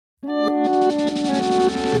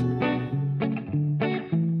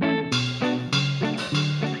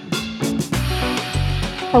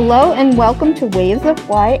Hello and welcome to Waves of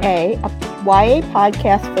YA, a YA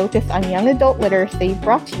podcast focused on young adult literacy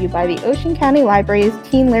brought to you by the Ocean County Library's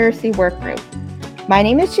Teen Literacy Workgroup. My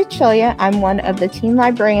name is Cecilia. I'm one of the teen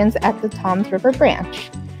librarians at the Toms River Branch.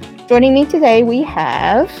 Joining me today we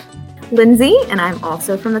have Lindsay, and I'm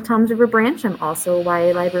also from the Toms River Branch. I'm also a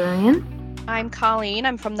YA librarian. I'm Colleen.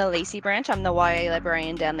 I'm from the Lacey Branch. I'm the YA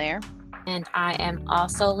librarian down there. And I am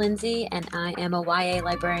also Lindsay, and I am a YA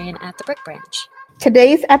librarian at the Brick Branch.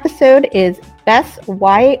 Today's episode is Best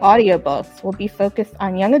YA Audiobooks. We'll be focused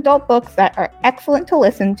on young adult books that are excellent to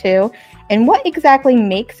listen to and what exactly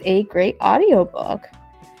makes a great audiobook.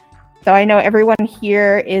 So I know everyone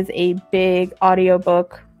here is a big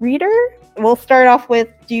audiobook reader. We'll start off with,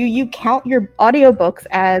 do you count your audiobooks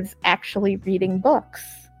as actually reading books?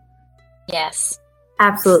 Yes.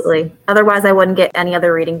 Absolutely. Otherwise, I wouldn't get any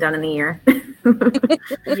other reading done in the year.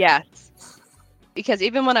 Yes. Because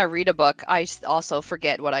even when I read a book, I also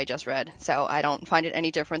forget what I just read. So I don't find it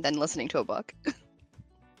any different than listening to a book.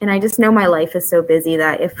 And I just know my life is so busy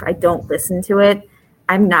that if I don't listen to it,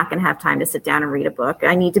 I'm not going to have time to sit down and read a book.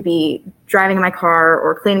 I need to be driving in my car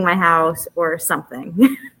or cleaning my house or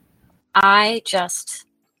something. I just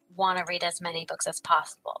want to read as many books as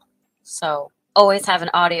possible. So always have an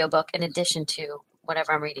audiobook in addition to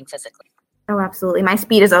whatever I'm reading physically. Oh, absolutely. My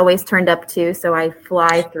speed is always turned up too, so I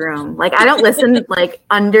fly through them. Like, I don't listen like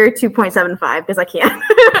under 2.75 because I can't.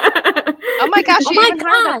 Oh my gosh! Oh you my even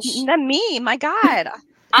heard gosh. than me. My God.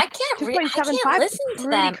 I can't listen to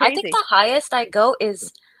them. I think the highest I go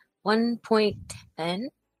is 1.10.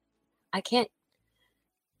 I can't.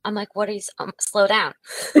 I'm like, what is slow down.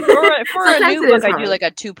 For a new book, I hard. do like a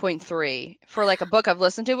 2.3. For like a book I've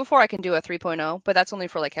listened to before, I can do a 3.0, but that's only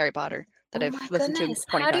for like Harry Potter that I've listened to 20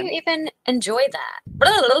 How times. do you even enjoy that? I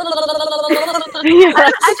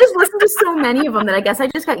just listened to so many of them that I guess I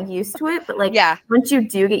just got used to it. But like, Yeah. once you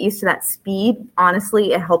do get used to that speed,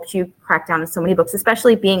 honestly, it helps you crack down on so many books,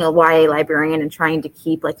 especially being a YA librarian and trying to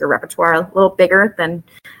keep like your repertoire a little bigger than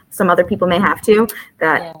some other people may have to.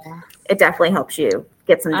 That it definitely helps you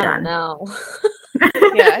get some done. No.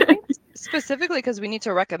 Yeah, I think specifically because we need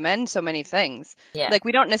to recommend so many things. Yeah. Like,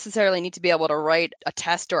 we don't necessarily need to be able to write a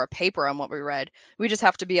test or a paper on what we read. We just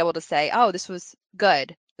have to be able to say, oh, this was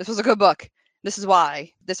good. This was a good book. This is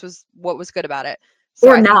why. This was what was good about it. So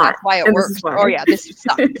Or I think not. that's why it And this works. is why. Or yeah, this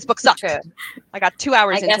sucked. This book sucked. True. I got 2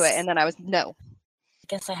 hours I into guess- it and then I was no. I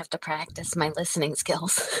guess I have to practice my listening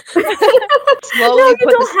skills. Slowly No,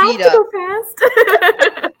 put the speed up. Go fast.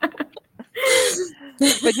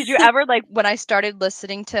 But did you ever, like, when I started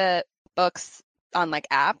listening to books on like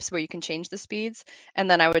apps where you can change the speeds, and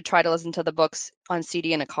then I would try to listen to the books on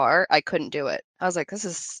CD in a car, I couldn't do it. I was like, this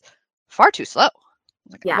is far too slow.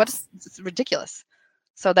 Like, Yes. what is this is ridiculous.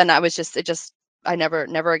 So then I was I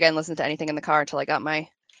never again listened to anything in the car until I got my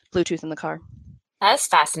Bluetooth in the car. That's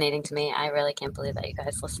fascinating to me. I really can't believe that you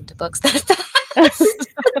guys listen to books that fast.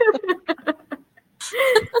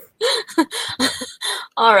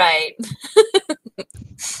 All right.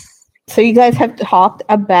 So you guys have talked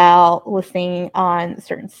about listening on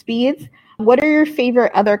certain speeds. What are your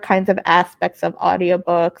favorite other kinds of aspects of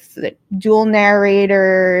audiobooks? Like dual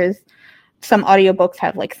narrators. Some audiobooks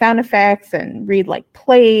have like sound effects and read like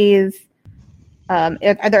plays. Are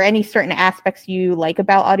there any certain aspects you like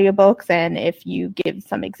about audiobooks? And if you give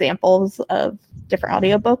some examples of different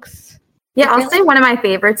audiobooks? Yeah, I'll say one of my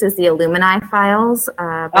favorites is the Illumini Files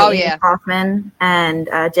by Amy Kaufman and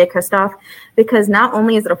Jay Kristoff, because not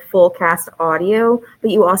only is it a full cast audio, but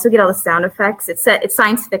you also get all the sound effects. It's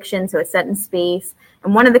science fiction, so it's set in space,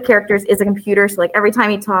 and one of the characters is a computer, so like every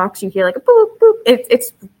time he talks, you hear like a boop, boop.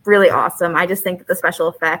 It's really awesome. I just think that the special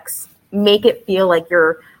effects make it feel like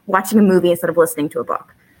you're watching a movie instead of listening to a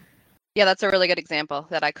book. Yeah, that's a really good example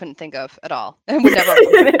that I couldn't think of at all. And would never.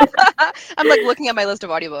 I'm like looking at my list of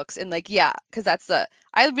audiobooks and like, yeah, because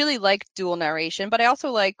I really like dual narration, but I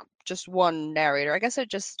also like just one narrator. I guess it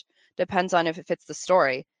just depends on if it fits the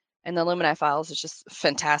story. And the Illumini Files is just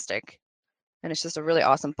fantastic. And it's just a really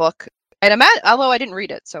awesome book. And although I didn't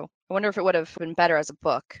read it, so I wonder if it would have been better as a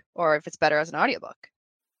book or if it's better as an audiobook.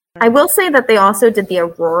 I will say that they also did the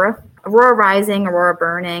Aurora Rising, Aurora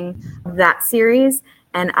Burning, that series.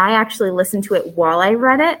 And I actually listened to it while I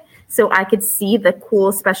read it, so I could see the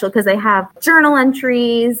cool special, because they have journal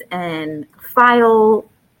entries and file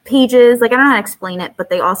pages. Like, I don't know how to explain it, but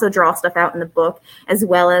they also draw stuff out in the book as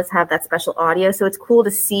well as have that special audio. So it's cool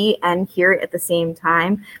to see and hear it at the same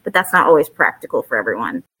time, but that's not always practical for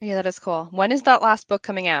everyone. Yeah, that is cool. When is that last book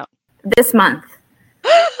coming out? This month.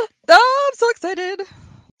 Oh, I'm so excited.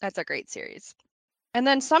 That's a great series. And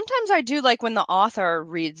then sometimes I do like when the author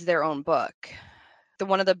reads their own book.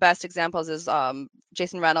 One of the best examples is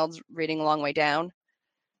Jason Reynolds reading A Long Way Down.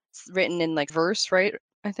 It's written in like verse, right?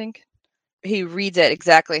 I think he reads it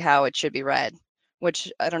exactly how it should be read,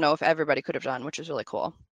 which I don't know if everybody could have done, which is really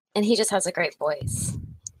cool. And he just has a great voice.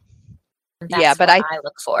 That's what I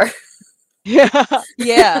look for.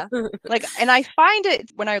 Yeah. Like, and I find it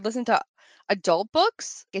when I listen to adult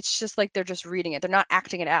books, it's just like they're just reading it. They're not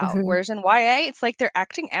acting it out. Mhm. Whereas in YA, it's like they're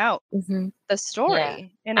acting out the story. Yeah,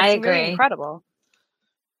 and I it's agree. really incredible.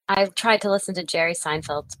 I've tried to listen to Jerry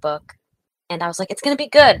Seinfeld's book, and I was like, it's going to be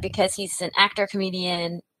good because he's an actor,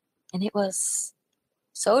 comedian, and it was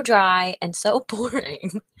so dry and so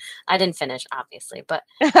boring. I didn't finish, obviously, but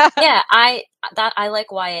yeah, I like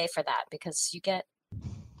YA for that because you get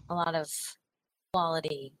a lot of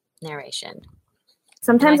quality narration.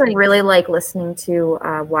 Sometimes I really like listening to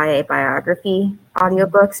YA biography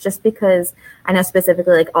audiobooks just because I know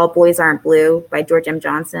specifically like All Boys Aren't Blue by George M.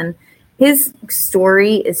 Johnson. His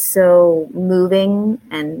story is so moving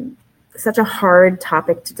and such a hard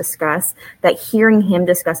topic to discuss that hearing him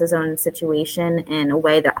discuss his own situation in a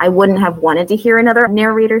way that I wouldn't have wanted to hear another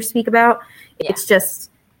narrator speak about, it's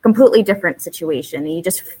just completely different situation. You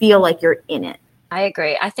just feel like you're in it. I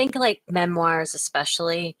agree. I think like memoirs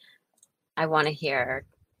especially, I want to hear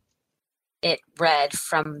it read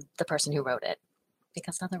from the person who wrote it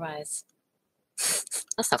because otherwise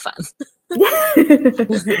that's not fun.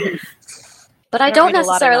 But I don't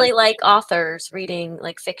necessarily like authors reading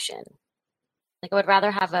like fiction. Like I would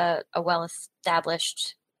rather have a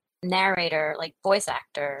well-established narrator, like voice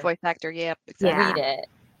actor, yeah, exactly. read it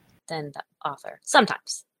than the author.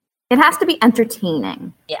 Sometimes. It has to be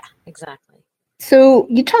entertaining. Yeah, exactly. So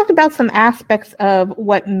you talked about some aspects of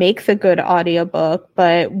what makes a good audiobook,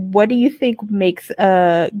 but what do you think makes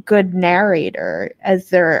a good narrator? Is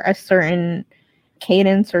there a certain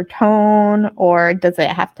cadence or tone, or does it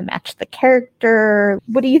have to match the character?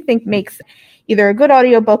 What do you think makes either a good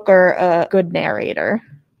audiobook or a good narrator?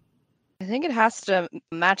 I think it has to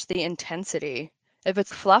match the intensity. If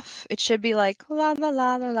it's fluff, it should be like la la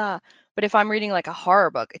la la la. But if I'm reading like a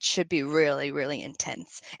horror book, it should be really, really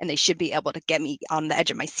intense. And they should be able to get me on the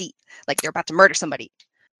edge of my seat, like they're about to murder somebody.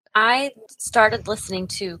 I started listening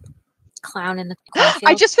to Clown in the Cornfield.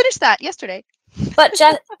 I just finished that yesterday. But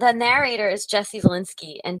the narrator is Jessie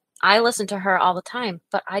Zielinski, and I listen to her all the time,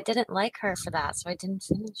 but I didn't like her for that, so I didn't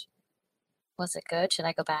finish. Was it good? Should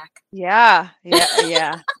I go back? Yeah.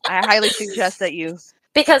 I highly suggest that you...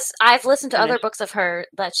 Because I've listened to other books of her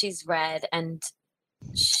that she's read, and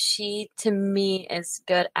she, to me, is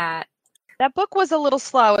good at... That book was a little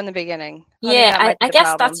slow in the beginning. I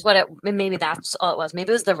guess that's what maybe that's all it was.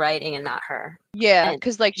 Maybe it was the writing and not her. Yeah,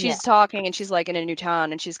 because like she's talking and she's like in a new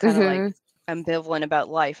town and she's kind of like ambivalent about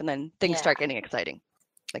life, and then things start getting exciting.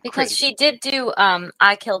 Like because crazy. She did do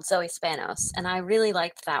I Killed Zoe Spanos, and I really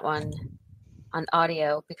liked that one on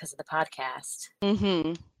audio because of the podcast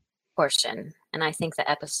portion. And I think the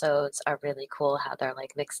episodes are really cool how they're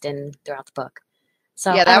like mixed in throughout the book.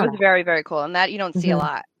 So yeah, that was very, very cool. And that you don't see a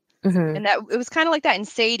lot. And that it was kind of like that in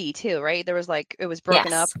Sadie too, right? There was like it was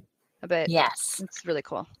broken up a bit. Yes. It's really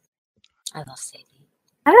cool. I love Sadie.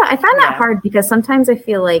 I don't know. I find that hard because sometimes I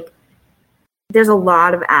feel like there's a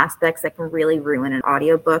lot of aspects that can really ruin an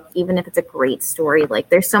audiobook, even if it's a great story. Like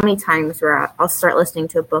there's so many times where I'll start listening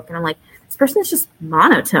to a book and I'm like, this person is just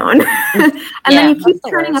monotone. And then you keep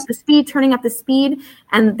turning up the speed,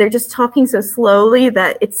 and they're just talking so slowly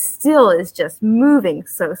that it still is just moving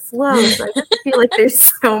so slow. So I just feel like there's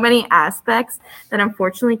so many aspects that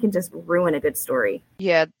unfortunately can just ruin a good story.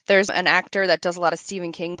 Yeah, there's an actor that does a lot of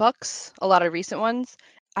Stephen King books, a lot of recent ones.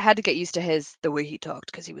 I had to get used to the way he talked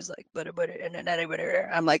because he was like, I'm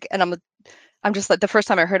just like, the first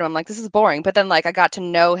time I heard him, I'm like, this is boring. But then like I got to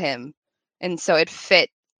know him, and so it fit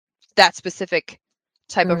that specific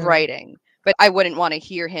type of writing. But I wouldn't want to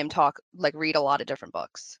hear him read a lot of different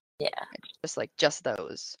books. Yeah, it's just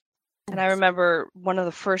those. And I remember one of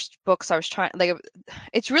the first books I was trying,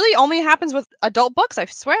 it really only happens with adult books. I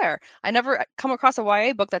swear, I never come across a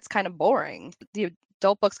YA book that's kind of boring. The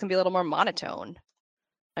adult books can be a little more monotone.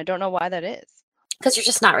 I don't know why that is. Because you're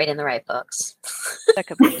just not reading the right books. That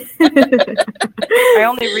could be. I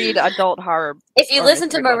only read adult horror. If you listen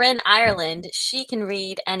to Marin Ireland, she can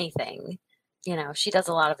read anything. You know, she does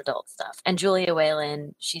a lot of adult stuff. And Julia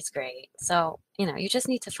Whalen, she's great. So, you just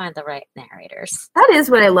need to find the right narrators. That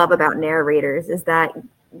is what I love about narrators, is that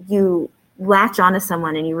you latch onto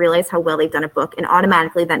someone and you realize how well they've done a book, and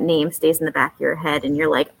automatically that name stays in the back of your head, and you're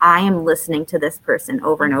like, I am listening to this person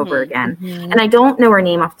over and over again. And I don't know her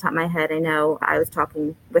name off the top of my head. I know I was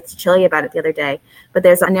talking with Cecilia about it the other day, but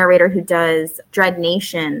there's a narrator who does Dread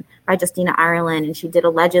Nation by Justina Ireland, and she did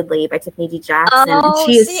Allegedly by Tiffany D. Jackson, and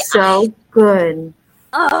she is so good.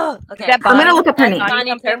 Oh, okay. I'm gonna look up her name.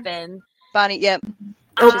 Bonnie Turpin. Bonnie, yep.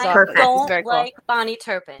 Oh, She's perfect. I don't Very cool. like Bonnie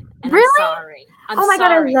Turpin. And Really? I'm sorry. Oh my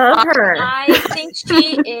God, I love her. I think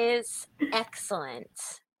she is excellent.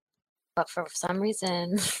 But for some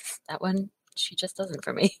reason, that one, she just doesn't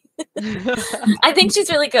for me. I think she's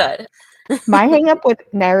really good. My hang up with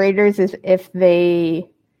narrators is if they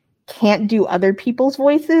can't do other people's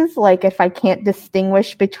voices, like if I can't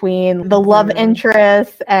distinguish between the love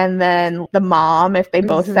interest and then the mom, if they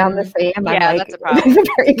both sound the same, I'm like, that's a problem. I'm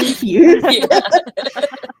very confused.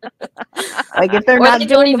 Like if they're Or not they doing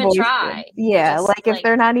don't the even voice, try. yeah, Just, like if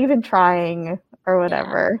they're not even trying or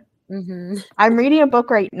whatever. I'm reading a book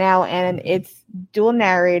right now, and it's dual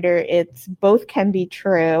narrator. It's both can be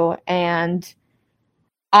true, and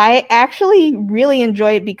I actually really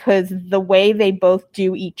enjoy it because the way they both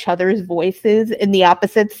do each other's voices in the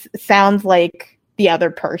opposites sounds like the other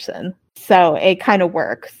person. So it kind of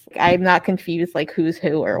works. I'm not confused like who's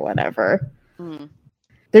who or whatever.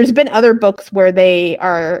 There's been other books where they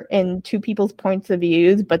are in two people's points of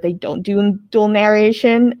views, but they don't do dual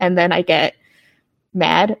narration, and then I get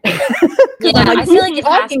mad. Yeah, I'm like, I feel like who's it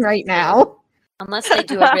has talking to right be now. Unless they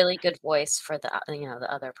do a really good voice for the the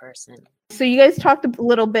other person. So you guys talked a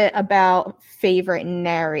little bit about favorite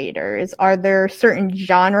narrators. Are there certain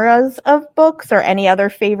genres of books or any other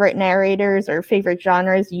favorite narrators or favorite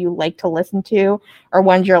genres you like to listen to, or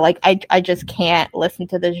ones you're like, I just can't listen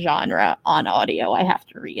to this genre on audio, I have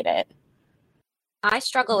to read it? I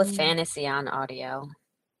struggle with fantasy on audio.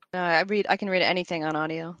 No, I can read anything on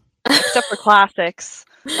audio. Except for classics.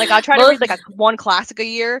 Like I try to read like one classic a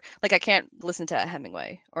year. Like I can't listen to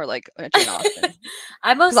Hemingway or like Jane Austen.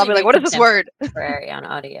 I mostly I'll be like, what is this word? On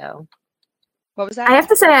audio. What was that? I have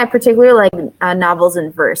to say, I particularly like novels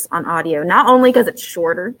in verse on audio, not only because it's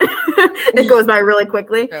shorter, it goes by really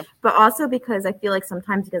quickly, but also because I feel like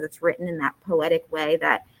sometimes because it's written in that poetic way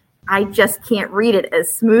that I just can't read it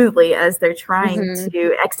as smoothly as they're trying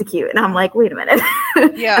to execute. And I'm like, wait a minute.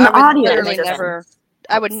 Yeah, and the I would audio literally never.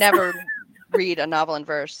 I would never read a novel in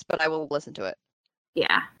verse, but I will listen to it.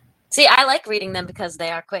 Yeah. See, I like reading them because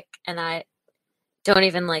they are quick, and I don't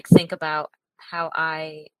even like think about how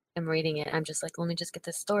I am reading it. I'm just like, let me just get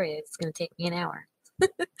this story. It's going to take me an hour.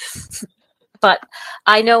 But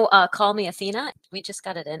I know Call Me Athena. We just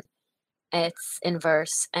got it in. It's in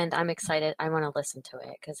verse, and I'm excited. I want to listen to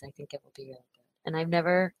it because I think it will be really good. And I've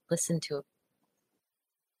never listened to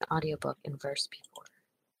an audiobook in verse before.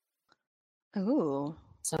 Ooh.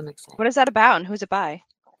 So I'm excited. What is that about and who's it by?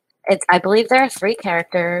 I believe there are 3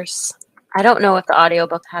 characters. I don't know if the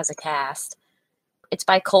audiobook has a cast. It's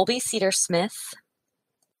by Colby Cedar Smith.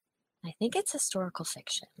 I think it's historical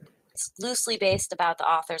fiction. It's loosely based about the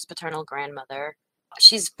author's paternal grandmother.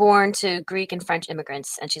 She's born to Greek and French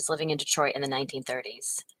immigrants, and she's living in Detroit in the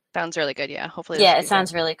 1930s. Sounds really good, yeah. Hopefully. Yeah, it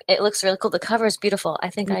sounds really. It looks really cool. The cover is beautiful. I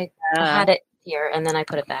think I had it here, and then I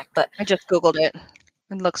put it back. But I just Googled it.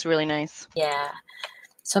 It looks really nice. Yeah.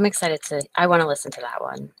 So I'm excited I want to listen to that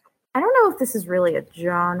one. I don't know if this is really a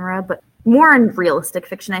genre, but more in realistic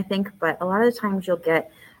fiction, I think. But a lot of the times you'll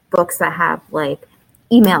get books that have like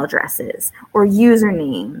email addresses or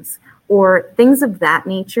usernames or things of that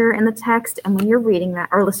nature in the text. And when you're reading that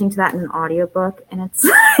or listening to that in an audiobook, and it's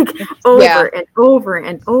like over and over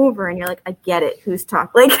and over, and you're like, I get it. Who's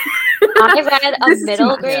talking? Like, I read a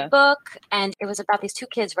middle grade book, and it was about these 2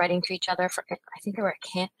 kids writing to each other for, I think they were a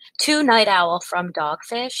camp, 2 Night Owl from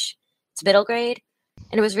Dogfish. It's middle grade,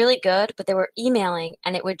 and it was really good, but they were emailing,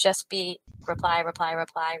 and it would just be reply, reply,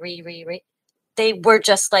 reply, re. They were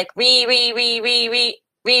just like re.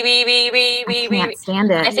 I can't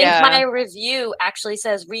stand it. I think my review actually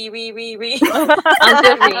says re on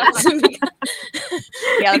Goodreads.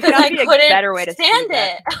 Yeah, because I couldn't better way to stand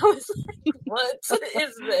it. I was like, what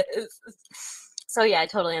is this? So yeah, I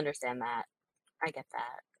totally understand that. I get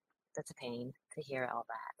that. That's a pain to hear all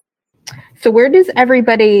that. So where does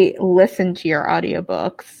everybody listen to your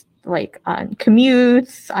audiobooks? Like on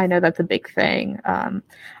commutes? I know that's a big thing.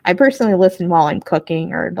 I personally listen while I'm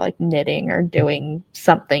cooking or like knitting or doing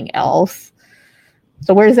something else.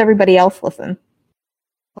 So where does everybody else listen?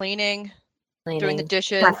 Cleaning, doing the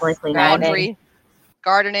dishes, Definitely laundry,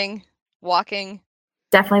 gardening, walking.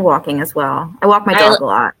 Definitely walking as well. I walk my dog a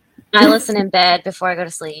lot. I listen in bed before I go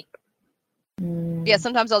to sleep. Yeah,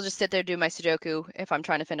 sometimes I'll just sit there do my Sudoku if I'm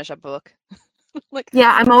trying to finish a book. Like,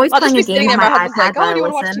 Yeah, I'm always I'll just playing be a game sitting there. on My my husband's like, iPad "Oh, while do you I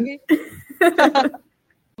want to watch listen. TV?"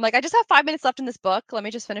 I'm like, I just have 5 minutes left in this book. Let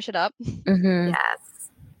me just finish it up. Mm-hmm. Yes.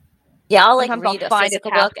 Yeah, I'll like Sometimes I'll read a find a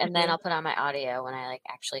physical task book to and then do. I'll put on my audio when I like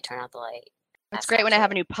actually turn out the light. It's That's great when I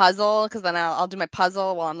have a it. new puzzle because then I'll do my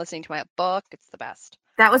puzzle while I'm listening to my book. It's the best.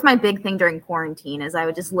 That was my big thing during quarantine is I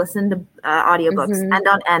would just listen to audiobooks Mhm. end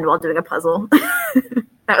on end while doing a puzzle.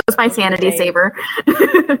 That was my sanity Same. saver.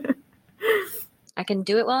 I can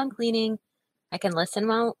do it while I'm cleaning. I can listen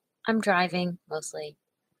while I'm driving mostly.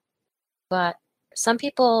 But some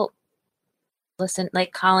people listen,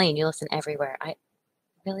 like Colleen, you listen everywhere. I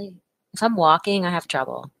really, if I'm walking, I have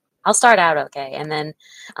trouble. I'll start out okay, and then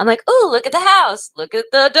I'm like, "Oh, look at the house! Look at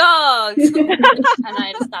the dogs!" and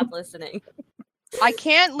I just stop listening. I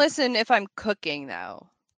can't listen if I'm cooking though.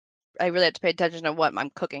 I really have to pay attention to what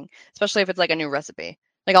I'm cooking, especially if it's like a new recipe.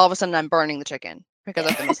 Like all of a sudden I'm burning the chicken because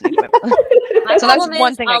I've been listening to it. My So that's problem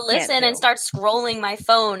one is thing I I'll can't listen and do. start scrolling my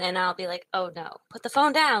phone, and I'll be like, "Oh no, put the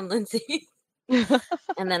phone down, Lindsay,"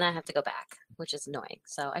 and then I have to go back, which is annoying.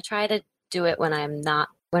 So I try to do it when I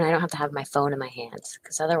don't have to have my phone in my hands,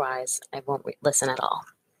 because otherwise I won't listen at all.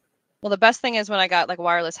 Well, the best thing is when I got like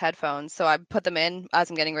wireless headphones, so I put them in as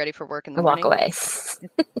I'm getting ready for work in the I walk morning. away.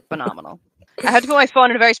 Phenomenal. I have to put my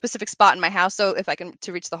phone in a very specific spot in my house so if I can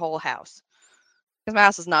to reach the whole house. Because my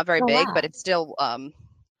house is not very Oh, big, wow. but it's still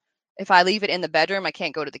if I leave it in the bedroom, I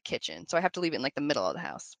can't go to the kitchen. So I have to leave it in like the middle of the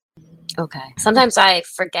house. Okay. Sometimes I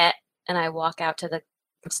forget and I walk out to the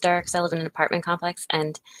dumpster because I live in an apartment complex,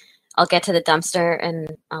 and I'll get to the dumpster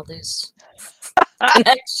and I'll lose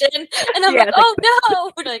connection, and I'm Yeah, like, it's like- "Oh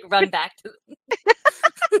no!" and like run back to.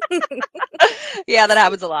 Yeah, that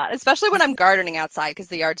happens a lot, especially when I'm gardening outside because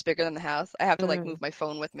the yard's bigger than the house. I have to like Mm. move my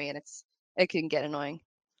phone with me, and it can get annoying.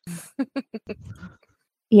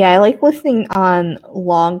 Yeah, I like listening on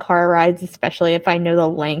long car rides, especially if I know the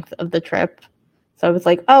length of the trip. So I was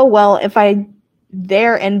like, oh, well, if I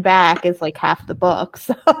there and back is like half the book.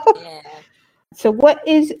 Yeah. So what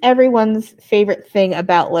is everyone's favorite thing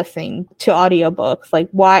about listening to audiobooks? Like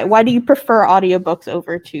why do you prefer audiobooks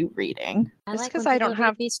over to reading? I Just like 'cause when I people don't read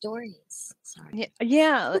have- these stories. Sorry.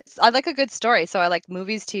 Yeah, I like a good story, so I like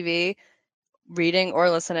movies, TV, reading, or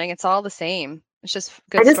listening. It's all the same. It's just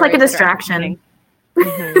good I just like a stories that are distraction. entertaining.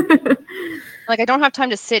 Like I don't have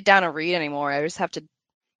time to sit down and read anymore. I just have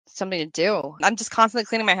something to do. I'm just constantly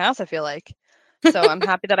cleaning my house, I feel like. So I'm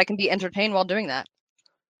happy that I can be entertained while doing that.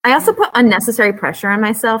 I also put unnecessary pressure on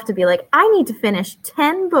myself to be like, I need to finish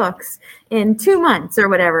 10 books in 2 months or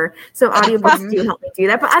whatever. So audiobooks do help me do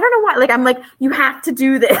that. But I don't know why. Like, I'm like, you have to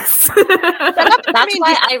do this. That's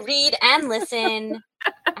why I read and listen.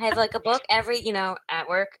 I have like a book every, at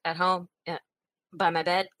work, at home, by my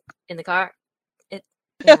bed, in the car.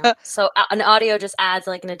 So an audio just adds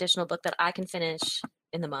like an additional book that I can finish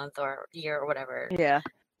in the month or year or whatever. Yeah.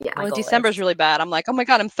 Yeah. Well, December's really bad. I'm like, oh my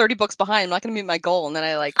God, I'm 30 books behind. I'm not going to meet my goal. And then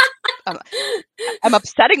I'm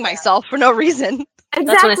upsetting myself for no reason. Exactly.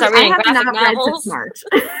 That's when I start reading graphic not read novels. since March.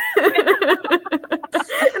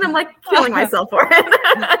 And I'm like killing myself for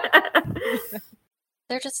it.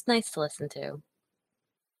 They're just nice to listen to,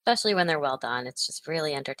 especially when they're well done. It's just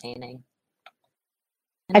really entertaining.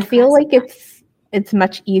 I feel like it's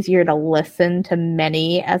much easier to listen to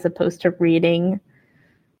many as opposed to reading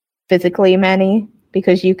physically many,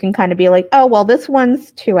 because you can kind of be like, oh, well, this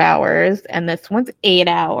one's 2 hours and this one's 8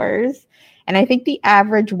 hours. And I think the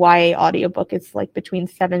average YA audiobook is like between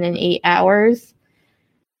 7 and 8 hours.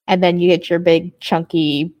 And then you get your big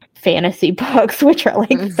chunky fantasy books, which are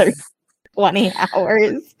like 20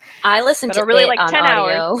 hours. I listened to really it like on 10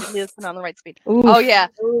 audio. hours. You listen on the right speed. Oof. Oh yeah.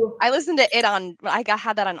 I listened to it on.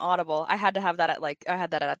 Had that on Audible. I had to have that at I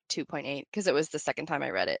had that at 2.8 because it was the second time I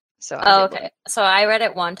read it. So I was able to- Okay. So I read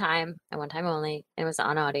it one time and one time only. It was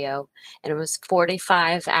on audio, and it was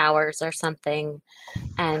 45 hours or something.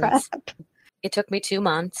 And Crap. it took me 2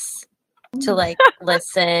 months to like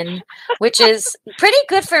listen, which is pretty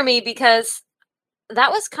good for me because that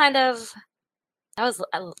was 2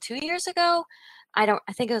 years ago. I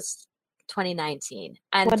think it was 2019.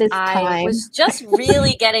 And What is I time? was just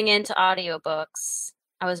really getting into audiobooks.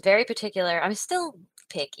 I was very particular. I'm still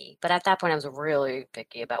picky, but at that point I was really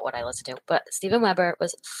picky about what I listened to. But Steven Weber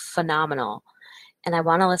was phenomenal, and I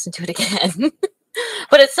want to listen to it again.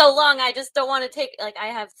 But it's so long, I just don't want to take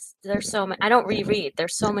there's so many. I don't reread.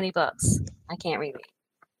 There's so many books. I can't reread.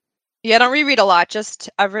 Yeah, I don't reread a lot.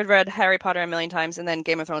 I've read Harry Potter a million times and then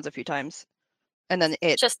Game of Thrones a few times. And then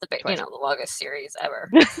it Just the twice. the longest series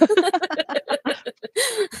ever.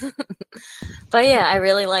 But yeah, I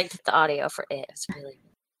really liked the audio for it. It's really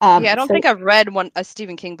Yeah, I don't think I've read a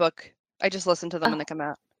Stephen King book. I just listen to them when they come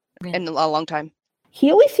out really? in a long time.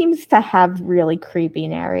 He always seems to have really creepy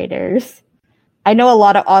narrators. I know a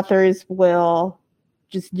lot of authors will,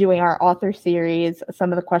 just doing our author series,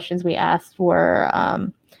 some of the questions we asked were,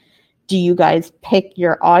 do you guys pick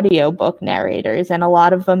your audiobook narrators? And a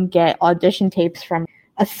lot of them get audition tapes from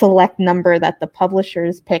a select number that the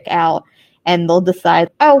publishers pick out, and they'll decide,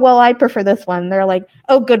 oh, well, I prefer this one. They're like,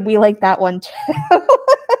 oh, good, we like that one too.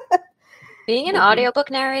 Being an audiobook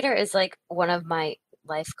narrator is like one of my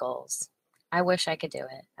life goals. I wish I could do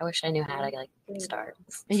it. I wish I knew how to like start.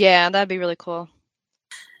 Yeah, that'd be really cool.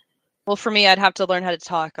 Well, for me, I'd have to learn how to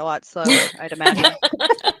talk a lot slower, I'd imagine.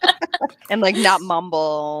 And like not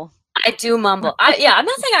mumble. I do mumble. I'm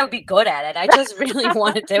not saying I would be good at it. I just really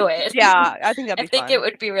want to do it. Yeah, I think that'd be fun. I think it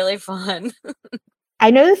would be really fun. I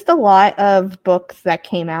noticed a lot of books that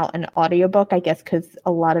came out in audiobook, I guess because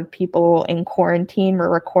a lot of people in quarantine were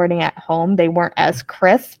recording at home. They weren't as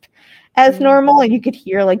crisp as normal, and you could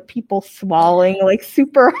hear like people swallowing like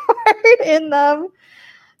super hard in them.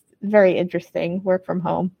 Very interesting. Work from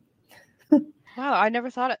home. Wow, I never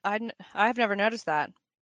thought it. I've never noticed that,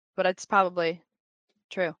 but it's probably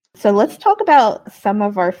true. So let's talk about some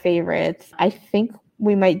of our favorites. I think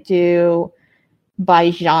we might do by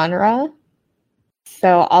genre.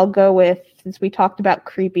 So I'll go with, since we talked about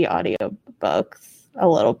creepy audiobooks a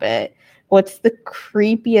little bit, what's the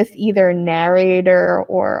creepiest either narrator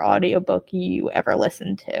or audiobook you ever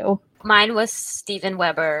listened to? Mine was Steven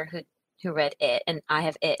Weber, who read It, and I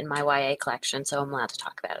have It in my YA collection, so I'm allowed to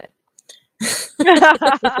talk about it.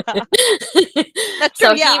 That's true.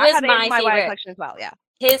 So yeah, he I was had it my in my YA favorite. collection as well. Yeah.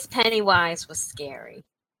 His Pennywise was scary.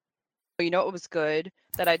 You know what was good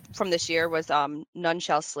that I from this year was None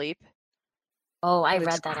Shall Sleep. Oh, I It was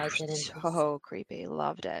read that. I didn't. So creepy.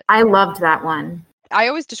 Loved it. I loved that one. I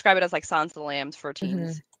always describe it as like Silence of the Lambs for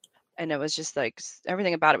teens, and it was just like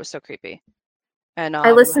everything about it was so creepy. And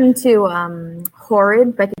I listened to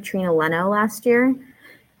Horrid by Katrina Leno last year, and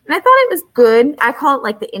I thought it was good. I call it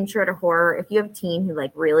like the intro to horror. If you have a teen who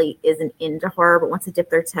like really isn't into horror but wants to dip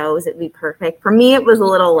their toes, it'd be perfect. For me, it was a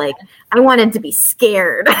little like I wanted to be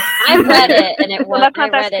scared. I read it, and it was that's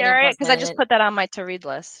not that scary because I just put that on my to read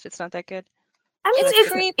list. It's not that good. I mean, it's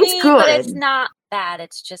creepy, it's good. But it's not bad.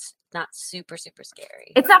 It's just not super, super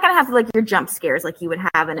scary. It's not going to have like your jump scares like you would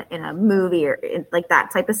have in a movie or in, like that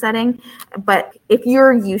type of setting. But if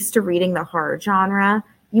you're used to reading the horror genre,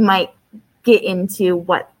 you might get into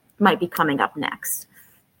what might be coming up next.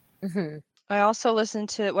 Mm-hmm. I also listened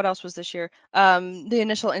to, what else was this year? The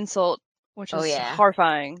Initial Insult, which is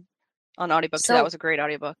horrifying on audiobook. So that was a great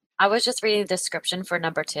audiobook. I was just reading the description for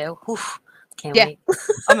number 2. Oof. Can't wait.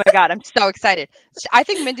 Oh my god, I'm so excited. I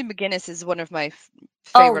think Mindy McGinnis is one of my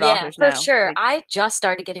favorite authors now. For sure. Like, I just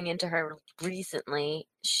started getting into her recently.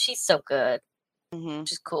 She's so good.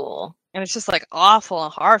 Which is cool. And it's just like awful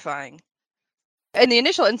and horrifying. And The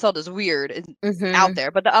Initial Insult is weird and out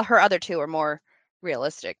there, but her other two are more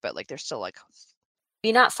realistic, but like they're still like.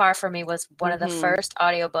 Be Not Far From Me was one of the first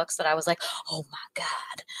audiobooks that I was like, oh my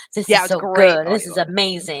god, this is so good. This is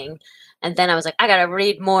amazing. And then I was like, I gotta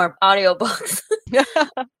read more audiobooks.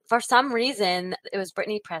 For some reason, it was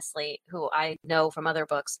Brittany Presley, who I know from other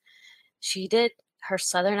books. She did her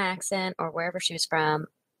Southern accent or wherever she was from.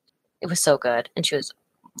 It was so good. And she was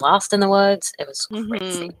lost in the woods. It was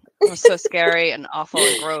crazy. It was so scary and awful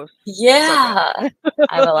and gross. Yeah. So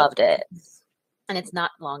I loved it. And it's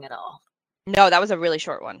not long at all. No, that was a really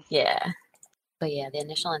short one. Yeah. But yeah, The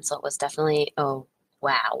Initial Insult was definitely one.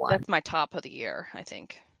 That's my top of the year, I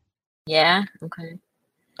think. Yeah. Okay.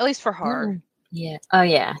 At least for horror. Yeah. Oh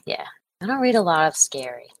yeah. Yeah. I don't read a lot of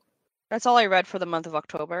scary. That's all I read for the month of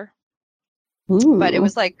October. Ooh. But it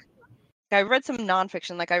was like I read some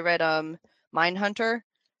nonfiction. Like I read Mindhunter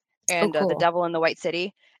and The Devil in the White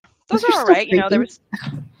City. Those are all right. You know, they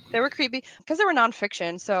were creepy because they were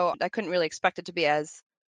nonfiction, so I couldn't really expect it to be as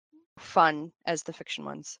fun as the fiction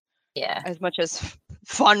ones. Yeah. As much as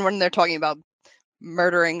fun when they're talking about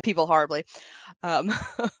murdering people horribly.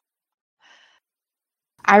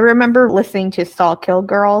 I remember listening to Saw Kill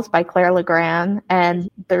Girls by Claire Legrand, and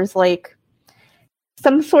there's like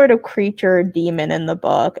some sort of creature demon in the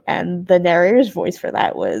book, and the narrator's voice for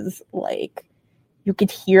that was like you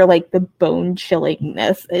could hear like the bone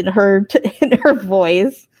chillingness in her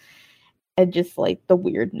voice, and just like the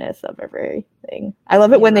weirdness of everything. I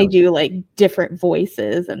love it when they do like different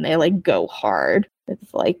voices and they like go hard.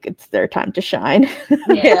 It's like it's their time to shine.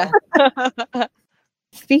 Yeah.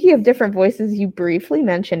 Speaking of different voices, you briefly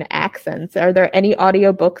mentioned accents. Are there any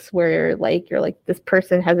audiobooks where you're like this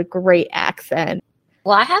person has a great accent?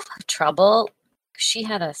 Well, I have trouble. She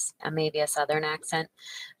had maybe a Southern accent,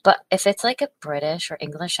 but if it's like a British or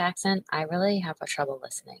English accent, I really have trouble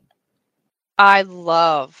listening. I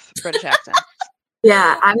love British accents.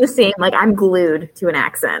 Yeah, I'm the same. Like, I'm glued to an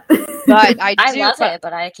accent. But I I do. love but it,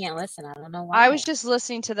 but I can't listen. I don't know why. I was just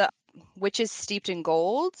listening to the Witches Steeped in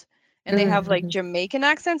Gold, and they have like Mhm. Jamaican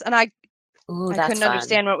accents, and I Ooh, that's couldn't fun.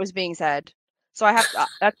 understand what was being said. So I have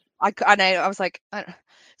I was like,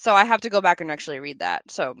 so I have to go back and actually read that.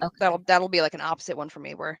 So Okay. that'll be like an opposite one for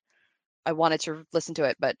me, where I wanted to listen to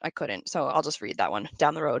it, but I couldn't. So I'll just read that one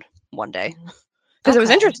down the road one day because it was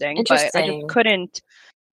Okay. interesting, but I just Interesting. couldn't.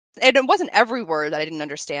 And it wasn't every word that I didn't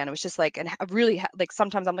understand. It was just like, and I really like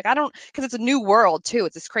sometimes I'm like, I don't, because it's a new world too.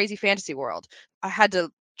 It's this crazy fantasy world. I had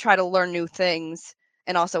to try to learn new things,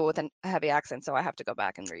 and also with a heavy accent. So I have to go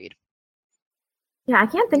back and read. Yeah, I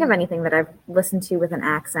can't think of anything that I've listened to with an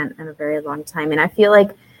accent in a very long time. And I feel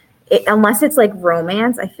like, unless it's like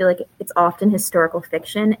romance, I feel like it's often historical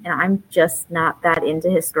fiction. And I'm just not that into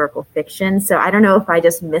historical fiction. So I don't know if I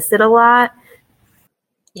just miss it a lot.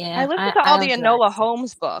 Yeah. I listened to all the don't do Enola accents.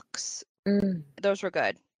 Holmes books. Mm. Those were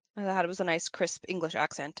good. I thought it was a nice, crisp English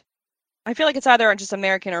accent. I feel like it's either just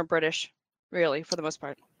American or British, really, for the most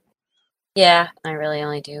part. Yeah, I really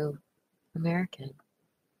only do American.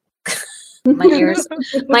 My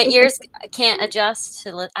ears can't adjust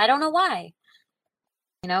to. I don't know why.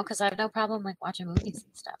 Because I have no problem like watching movies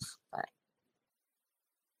and stuff. But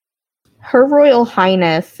Her Royal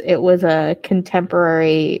Highness, it was a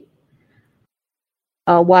contemporary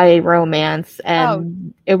YA romance,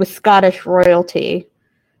 and it was Scottish royalty.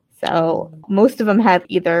 So most of them have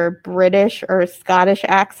either British or Scottish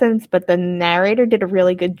accents, but the narrator did a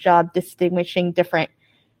really good job distinguishing different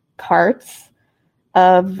parts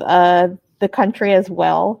of the country as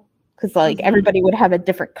well. Because everybody would have a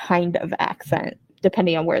different kind of accent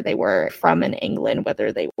depending on where they were from in England,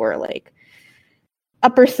 whether they were like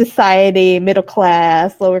upper society, middle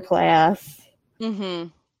class, lower class. Mm-hmm.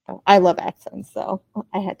 I love accents, so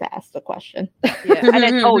I had to ask the question. Yeah, and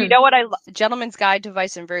then, you know what? Gentleman's Guide to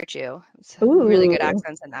Vice and Virtue. It's really good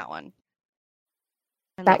accents in that one.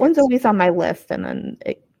 And that one's always on my list, and then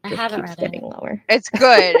it just keeps getting lower. It's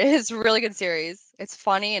good. It's a really good series. It's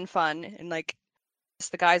funny and fun, and like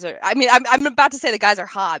the guys are. I mean, I'm about to say the guys are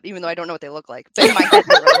hot, even though I don't know what they look like. But in my head,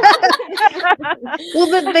 they're really hot.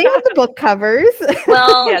 Well, they have the book covers.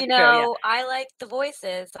 Well, I like the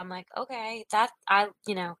voices. I'm like, okay,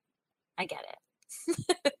 I get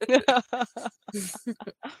it.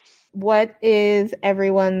 What is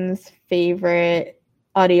everyone's favorite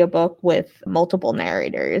audiobook with multiple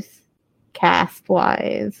narrators, cast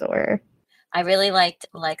wise, or? I really liked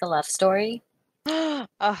Like a Love Story.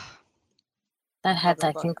 That had,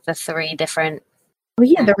 I think, the 3 different. Oh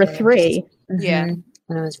yeah, there were 3. Yeah, and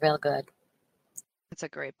it was real good. It's a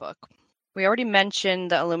great book. We already mentioned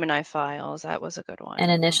the Illuminae Files. That was a good one. And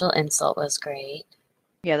Initial Insult was great.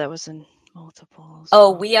 Yeah, that was in multiples. Oh,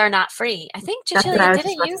 We Are Not Free. I think Cecilia,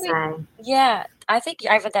 didn't you read? Yeah, I think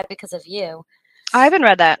I read that because of you. I haven't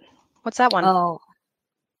read that. What's that one? Oh,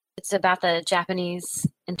 it's about the Japanese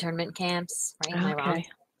internment camps, right? Am I wrong?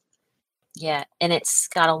 Yeah, and it's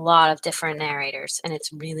got a lot of different narrators, and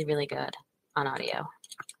it's really, really good on audio.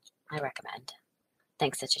 I recommend.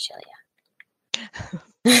 Thanks to Cecilia.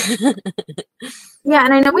 Yeah,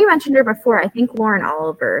 and I know we mentioned her before. I think Lauren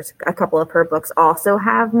Oliver's, a couple of her books also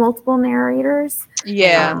have multiple narrators.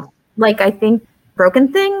 Yeah. Like, I think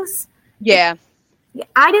Broken Things. Yeah.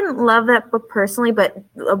 I didn't love that book personally, but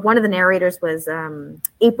one of the narrators was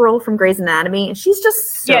April from Grey's Anatomy, and she's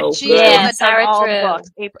just so she's the one that Sarah does all Drew. the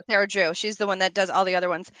books. Sarah Drew. She's the one that does all the other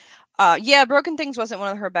ones. Yeah, Broken Things wasn't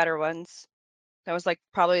one of her better ones. That was like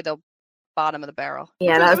probably the bottom of the barrel.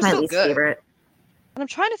 Yeah, that was my least favorite. And I'm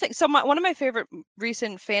trying to think. So one of my favorite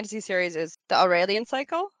recent fantasy series is the Aurelian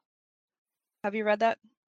Cycle. Have you read that?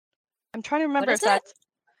 I'm trying to remember if that's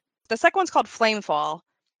the second one's called Flamefall.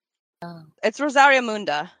 Oh. It's Rosaria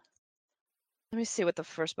Munda. Let me see what the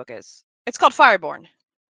first book is. It's called Fireborn.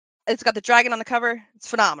 It's got the dragon on the cover. It's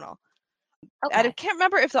phenomenal. Okay. I can't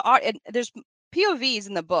remember if there's POVs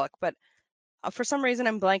in the book, but for some reason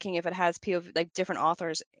I'm blanking if it has POV, like different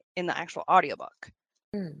authors in the actual audiobook.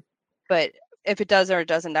 But if it does or it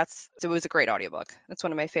doesn't, it was a great audiobook. That's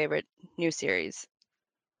one of my favorite new series.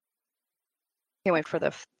 Can't wait for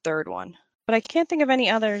the 3rd one. But I can't think of any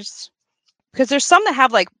others. Because there's some that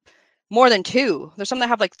have like more than 2. There's some that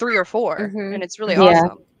have like 3 or 4. And it's really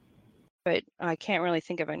awesome. But I can't really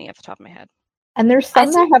think of any off the top of my head. And there's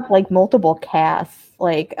some that have like multiple casts,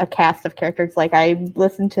 like a cast of characters. Like I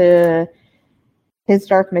listened to His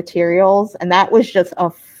Dark Materials, and that was just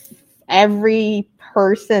every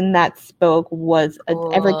person that spoke was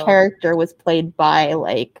every character was played by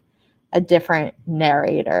like a different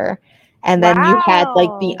narrator, and then you had like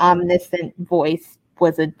the omniscient voice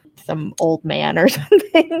was some old man or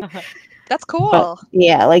something. That's cool. But,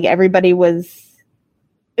 yeah, like everybody was.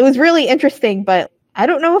 It was really interesting, but I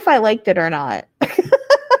don't know if I liked it or not.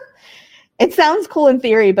 It sounds cool in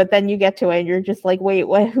theory, but then you get to it and you're just like, wait,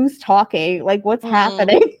 who's talking? Like, what's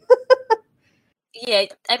happening? Yeah,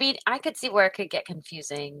 I mean, I could see where it could get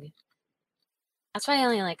confusing. That's why I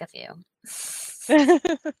only like a few.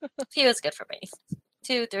 A few is good for me.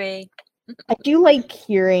 2, 3. I do like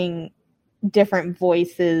hearing different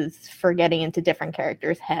voices for getting into different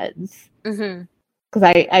characters' heads. Mm-hmm. Because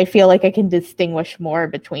I feel like I can distinguish more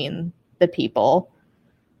between the people.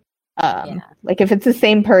 Like if it's the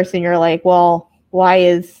same person, you're like, well, why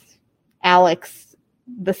is Alex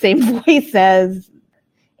the same voice as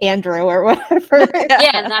Andrew or whatever?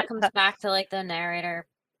 Yeah, and that comes back to like the narrator,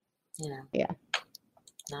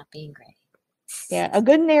 not being great. Yeah, a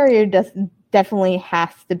good narrator definitely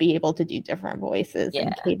has to be able to do different voices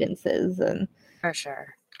and cadences. And for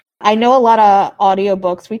sure. I know a lot of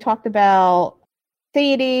audiobooks. We talked about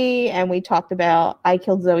Sadie and we talked about I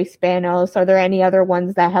Killed Zoe Spanos. Are there any other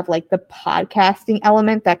ones that have like the podcasting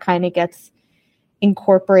element that kind of gets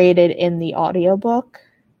incorporated in the audiobook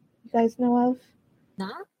you guys know of?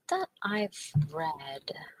 Not that I've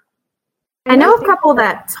read. I know a couple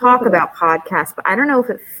that talk about podcasts, but I don't know if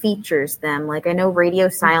it features them. Like I know Radio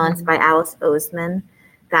Silence by Alice Oseman.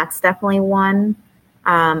 That's definitely one.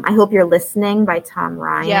 I Hope You're Listening by Tom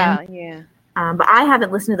Ryan. Yeah. But I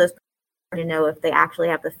haven't listened to those to know if they actually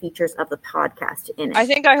have the features of the podcast in it. I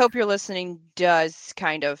think I Hope You're Listening does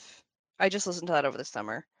kind of. I just listened to that over the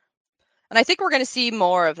summer. And I think we're going to see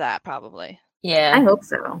more of that probably. Yeah. I hope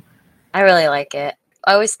so. I really like it.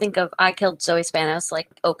 I always think of I Killed Zoe Spanos like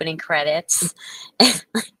opening credits.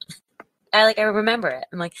 I remember it.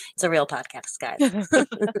 I'm like, it's a real podcast, guys.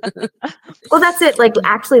 Well, that's it. Like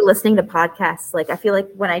actually listening to podcasts. Like I feel like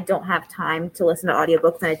when I don't have time to listen to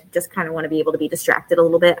audiobooks and I just kind of want to be able to be distracted a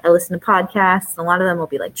little bit, I listen to podcasts. A lot of them will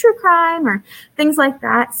be like true crime or things like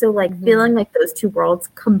that. So like feeling like those two worlds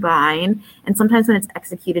combine. And sometimes when it's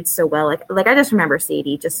executed so well, like I just remember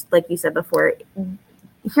Sadie, just like you said before,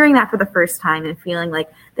 hearing that for the first time and feeling like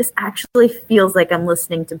this actually feels like I'm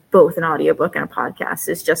listening to both an audiobook and a podcast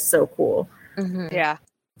is just so cool. Yeah.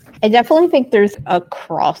 I definitely think there's a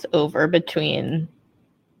crossover between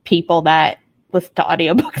people that listen to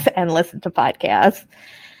audiobooks and listen to podcasts.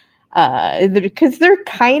 Because they're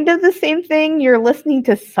kind of the same thing. You're listening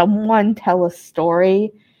to someone tell a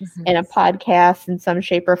story in a podcast in some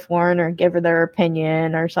shape or form or give their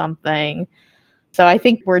opinion or something. So I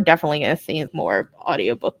think we're definitely going to see more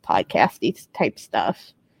audiobook podcasty type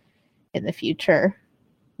stuff in the future.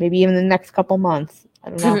 Maybe even the next couple months. I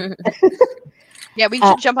don't know. Yeah, we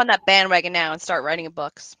should jump on that bandwagon now and start writing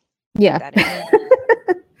books. Yeah.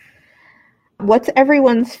 What's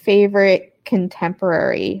everyone's favorite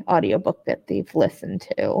contemporary audiobook that they've listened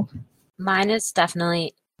to? Mine is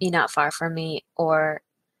definitely Be Not Far From Me, or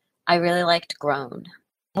I really liked Grown.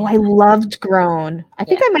 Oh, I loved Grown. I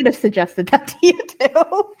think I might have suggested that to you too.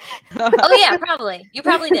 Oh yeah, probably. You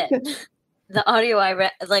probably did. The audio I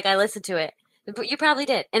read, like I listened to it. You probably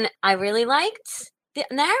did. And I really liked the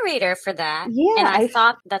narrator for that. Yeah. And I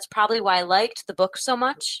thought that's probably why I liked the book so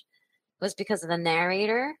much, was because of the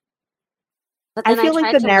narrator. But then I feel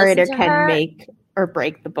like the narrator can make or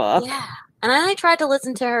break the book. Yeah. And I tried to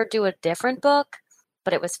listen to her do a different book,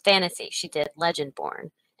 but it was fantasy. She did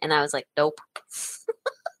Legendborn. And I was like, nope.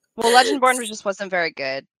 Well, Legendborn just wasn't very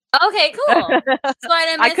good. Okay, cool. So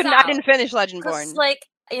I didn't finish Legendborn. Like,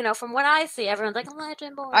 from what I see, everyone's like,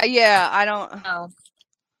 Legendborn. Yeah, I don't. Oh.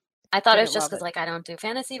 I thought it was just because, like, I don't do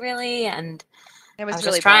fantasy really, and it was I was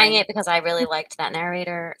really just trying boring. it because I really liked that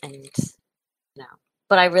narrator, and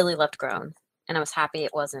but I really loved Grown, and I was happy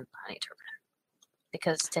it wasn't Honey Turpin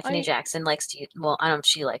because Tiffany Jackson likes to. Well, I don't know if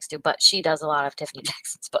she likes to, but she does a lot of Tiffany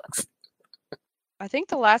Jackson's books. I think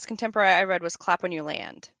the last contemporary I read was Clap When You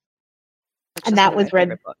Land. And that was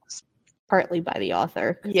read partly by the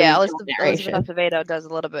author. Yeah, Elizabeth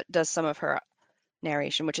Acevedo does some of her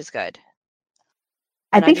narration, which is good.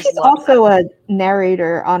 I think she's also a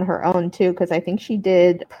narrator on her own too, because I think she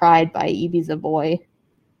did Pride by Evie Savoy.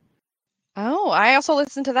 Oh, I also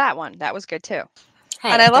listened to that one. That was good too. Hey,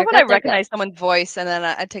 and I love when I recognize someone's voice, and then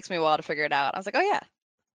it takes me a while to figure it out. I was like, oh yeah,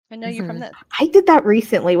 I know you from this. I did that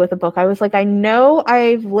recently with a book. I was like, I know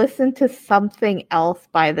I've listened to something else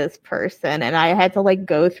by this person, and I had to like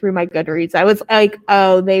go through my Goodreads. I was like,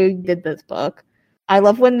 oh, they did this book. I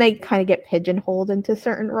love when they kind of get pigeonholed into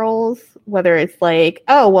certain roles, whether it's like,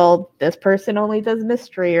 oh, well, this person only does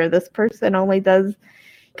mystery or this person only does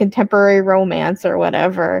contemporary romance or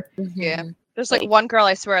whatever. Yeah. There's like one girl,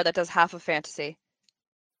 I swear, that does half of fantasy.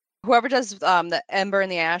 Whoever does the Ember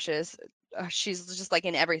and the Ashes, she's just like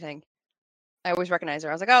in everything. I always recognize her.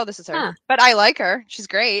 I was like, oh, this is her. Huh. But I like her. She's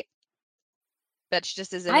great. But she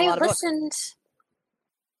just is in a lot of books.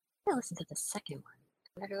 I listened to the second one.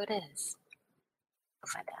 I wonder who it is. I'll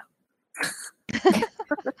find out.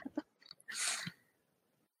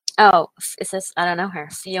 Oh, is this? I don't know her.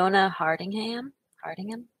 Fiona Hardingham.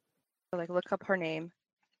 Like, look up her name,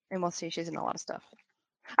 and we'll see she's in a lot of stuff.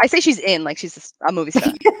 I say she's in, like she's a movie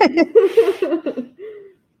star.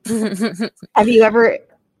 Have you ever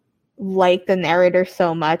liked the narrator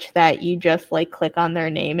so much that you just like click on their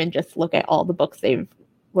name and just look at all the books they've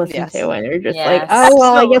listened to, and you're just like, oh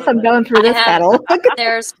well, I guess I'm going through this battle.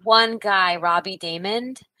 There's one guy, Robbie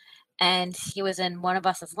Damon, and he was in One of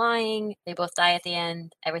Us Is Lying. They both die at the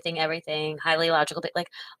end. Everything. Highly Illogical. Like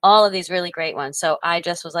all of these really great ones. So I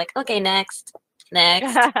just was like, okay, next. And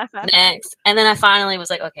then I finally was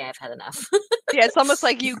like, okay, I've had enough. Yeah, it's almost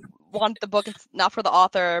like you want the book not for the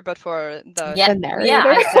author, but for the narrator. Yeah,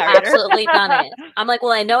 I've absolutely done it. I'm like,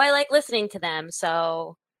 well, I know I like listening to them,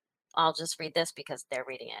 so I'll just read this because they're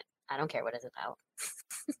reading it. I don't care what it's about.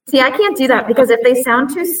 See, I can't do that because if they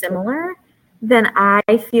sound too similar, then I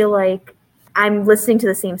feel like I'm listening to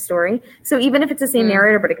the same story. So even if it's the same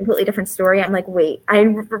narrator but a completely different story, I'm like, wait, I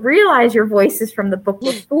realize your voice is from the book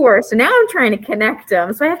before, so now I'm trying to connect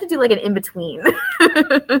them. So I have to do like an in-between.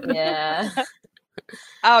 Yeah.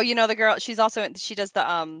 Oh, you know the girl, she does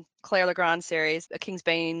the Claire Legrand series, the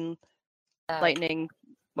Kingsbane, Lightning,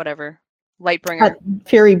 whatever. Lightbringer.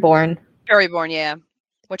 Furyborn. Furyborn, yeah.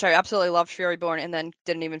 Which I absolutely loved Furyborn and then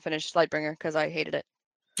didn't even finish Lightbringer because I hated it.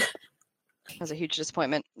 That was a huge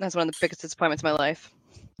disappointment. That's one of the biggest disappointments of my life.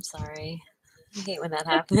 I'm sorry. I hate when that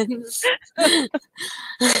happens. I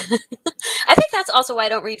think that's also why I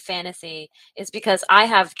don't read fantasy, is because I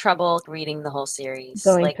have trouble reading the whole series.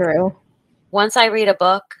 Going through. Once I read a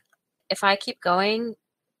book, if I keep going,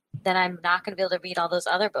 then I'm not going to be able to read all those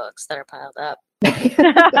other books that are piled up.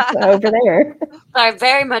 Over there. I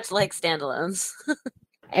very much like standalones.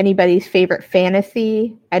 Anybody's favorite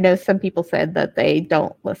fantasy? I know some people said that they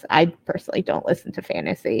don't listen. I personally don't listen to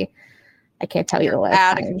fantasy. I can't tell you the last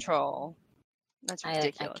out time. Of control. That's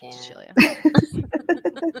ridiculous, Julia.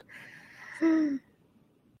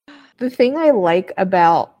 The thing I like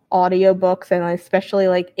about audiobooks, and especially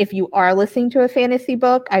like if you are listening to a fantasy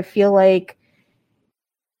book, I feel like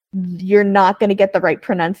you're not going to get the right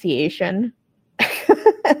pronunciation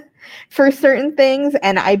for certain things,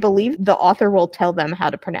 and I believe the author will tell them how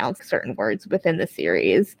to pronounce certain words within the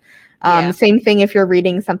series. Same thing if you're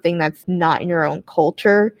reading something that's not in your own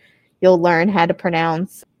culture, you'll learn how to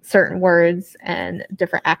pronounce certain words and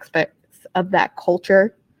different aspects of that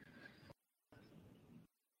culture.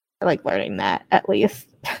 I like learning that, at least.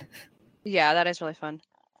 Yeah, that is really fun.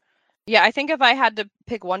 Yeah, I think if I had to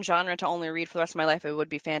pick one genre to only read for the rest of my life, it would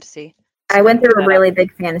be fantasy. I went through a really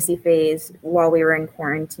big fantasy phase while we were in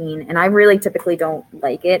quarantine, and I really typically don't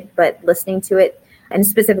like it, but listening to it, and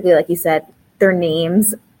specifically, like you said, their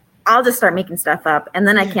names, I'll just start making stuff up, and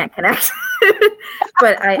then I can't connect.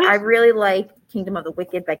 But I really liked Kingdom of the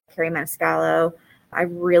Wicked by Carrie Maniscalco. I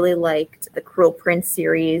really liked the Cruel Prince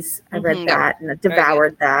series. I read that and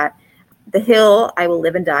devoured that. The Hill I Will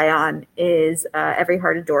Live and Die On is Every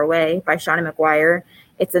Heart a Doorway by Shawnee McGuire.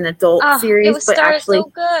 It's an adult series, it was but actually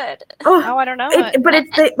so good. Oh, I don't know.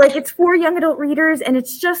 But it's for young adult readers, and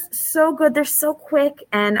it's just so good. They're so quick,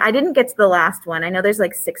 and I didn't get to the last one. I know there's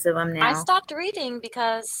like 6 of them now. I stopped reading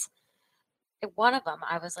because one of them,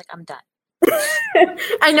 I was like, I'm done.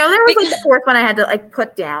 I know there was like the 4th one I had to like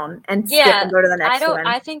put down and skip and go to the next one.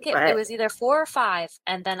 I think it was either 4 or 5,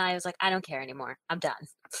 and then I was like, I don't care anymore. I'm done.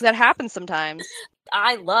 That happens sometimes.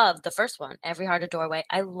 I loved the first one, Every Heart a Doorway.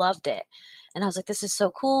 I loved it. And I was like, this is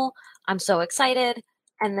so cool. I'm so excited.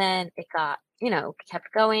 And then it got,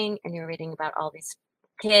 kept going, and you're reading about all these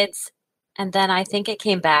kids. And then I think it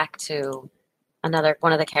came back to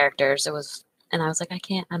one of the characters. And I was like, I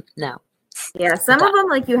can't, no. Yeah, some of them,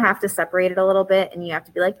 like, you have to separate it a little bit, and you have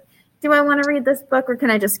to be like, do I want to read this book, or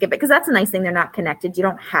can I just skip it? Because that's a nice thing. They're not connected. You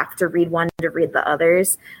don't have to read one to read the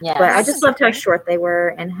others. Yeah, but I just loved how short they were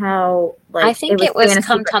and how, like, I think it was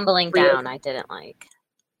Come Tumbling Down I didn't like.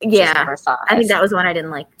 Yeah, I think that was one I didn't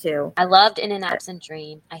like too. I loved In an Absent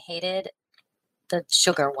Dream. I hated the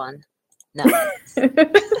sugar one. No. Hated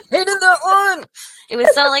that one. It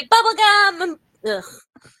was so like bubblegum. Ugh.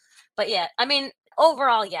 But yeah, I mean,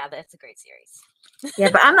 overall, yeah, that's a great series. Yeah,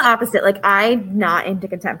 but I'm the opposite. Like, I'm not into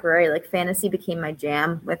contemporary. Like, fantasy became my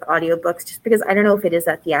jam with audiobooks just because I don't know if it is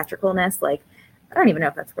that theatricalness. Like, I don't even know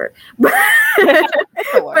if that's a word. But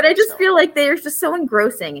I just feel like they're just so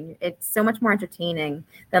engrossing, and it's so much more entertaining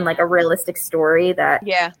than like a realistic story that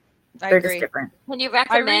I They're agree. just different. Can you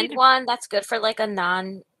recommend read- one that's good for like a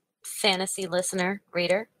non-fantasy listener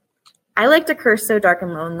reader? I liked A Curse So Dark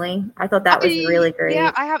and Lonely. I thought that was really great.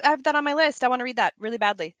 Yeah, I have that on my list. I want to read that really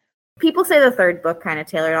badly. People say the third book kind of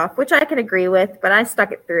tailored off, which I could agree with, but I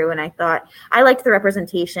stuck it through and I thought I liked the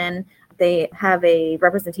representation. They have a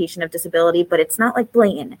representation of disability, but it's not like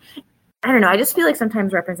blatant. I don't know. I just feel like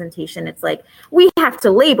sometimes representation, it's like we have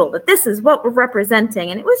to label that this is what we're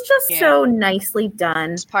representing, and it was just so nicely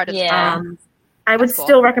done. It's part of I would That's cool.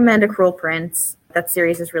 still recommend A Cruel Prince. That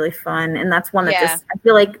series is really fun, and that's one that just I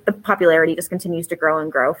feel like the popularity just continues to grow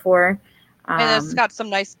and grow for. And it's got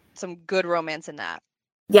some good romance in that.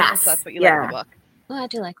 Yes, So that's what you like in the book. Oh, I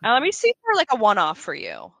do like. Let me see for like a one-off for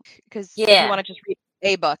you, because if you want to just read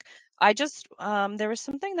a book. I just there was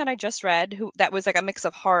something that I just read that was like a mix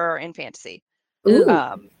of horror and fantasy. Ooh.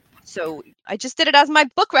 So I just did it as my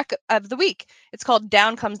book of the week. It's called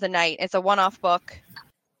Down Comes the Night. It's a one-off book.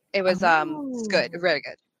 It was it's good, really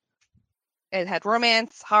good. It had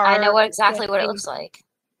romance, horror. I know exactly what it looks like.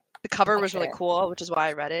 The cover was really cool, which is why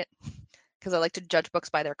I read it, because I like to judge books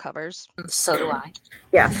by their covers. So do I.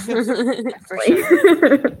 Yeah. For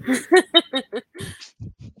sure.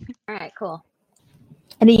 All right, cool.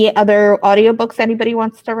 Any other audiobooks anybody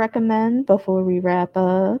wants to recommend before we wrap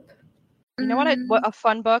up? You know what a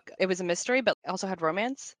fun book. It was a mystery, but also had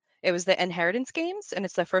romance. It was The Inheritance Games, and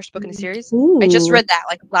it's the first book in the series. Ooh. I just read that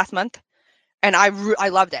like last month, and I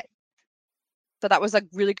loved it. So that was like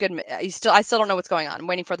really good. I still don't know what's going on. I'm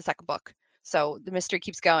waiting for the second book. So the mystery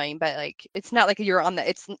keeps going, but like it's not like you're on the.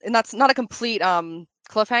 It's not a complete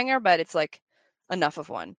cliffhanger, but it's like enough of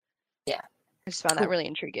one. Yeah, I just found that really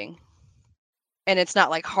intriguing, and it's not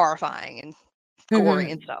like horrifying and gory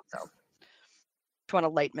and stuff. So if you want a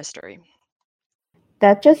light mystery.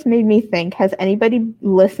 That just made me think, has anybody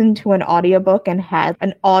listened to an audiobook and had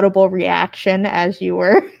an audible reaction as you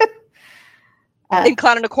were in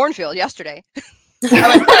Clown in a Cornfield yesterday?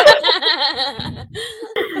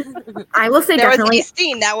 I will say there definitely was a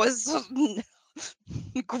scene that was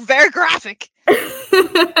very graphic.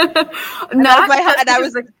 I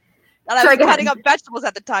was cutting up vegetables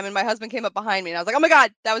at the time, and my husband came up behind me, and I was like, "Oh my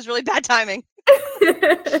god, that was really bad timing."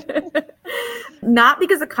 Not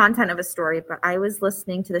because of content of a story, but I was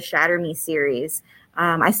listening to the Shatter Me series.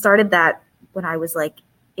 I started that when I was like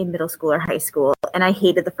in middle school or high school, and I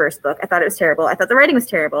hated the first book. I thought it was terrible. I thought the writing was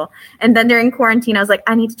terrible. And then during quarantine, I was like,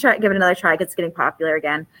 I need to give it another try because it's getting popular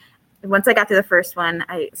again. And once I got through the first one,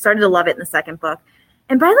 I started to love it in the second book.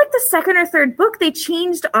 And by like the second or third book, they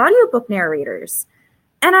changed audiobook narrators.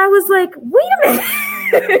 And I was like, wait a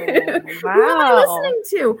minute. Wow. Who am I listening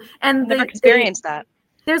to? And I've never experienced that.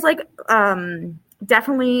 There's like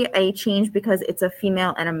definitely a change because it's a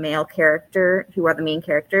female and a male character who are the main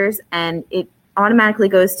characters, and it automatically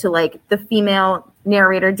goes to like the female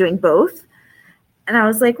narrator doing both. And I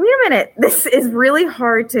was like, wait a minute, this is really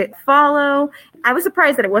hard to follow. I was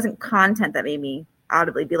surprised that it wasn't content that made me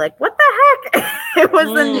audibly be like, what the heck? It was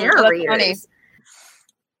the narrators.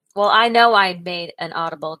 Well, I know I made an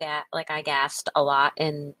audible I gasped a lot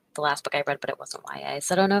in the last book I read, but it wasn't YA,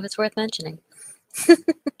 so I don't know if it's worth mentioning.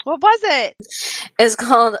 What was it? It's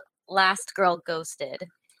called Last Girl Ghosted.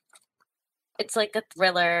 It's like a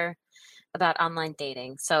thriller about online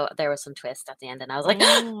dating. So there was some twist at the end, and I was like,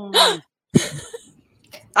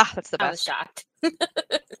 that's the best. I was shocked.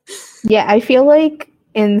 Yeah, I feel like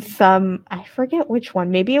in some, I forget which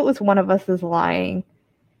one, maybe it was One of Us is Lying,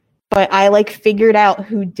 but I like figured out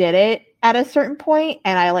who did it at a certain point,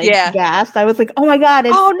 and I gasped. I was like, oh my god,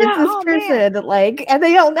 it's this person, man. Like, and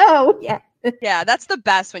they don't know. Yeah. Yeah, that's the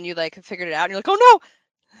best when you like figured it out and you're like, oh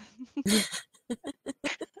no.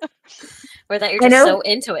 Or that you're just so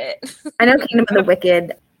into it. I know Kingdom of the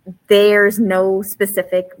Wicked, there's no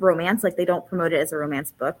specific romance, like they don't promote it as a romance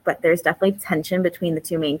book, but there's definitely tension between the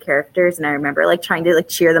two main characters, and I remember like trying to like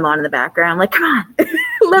cheer them on in the background, like, come on,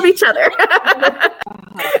 love each other.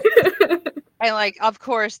 And like, of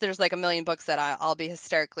course, there's like a million books that I'll be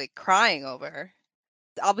hysterically crying over.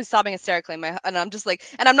 I'll be sobbing hysterically, and I'm just like,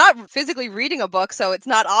 and I'm not physically reading a book, so it's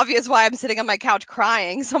not obvious why I'm sitting on my couch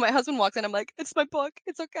crying. So my husband walks in, I'm like, it's my book,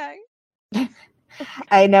 it's okay.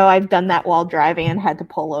 I know I've done that while driving and had to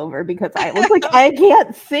pull over because I was like, I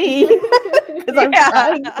can't see because I'm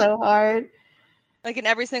crying so hard. Like in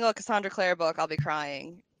every single Cassandra Clare book, I'll be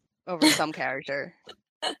crying over some character.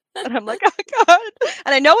 And I'm like, oh god.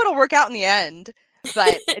 And I know it'll work out in the end,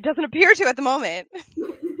 but it doesn't appear to at the moment.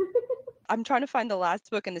 I'm trying to find the last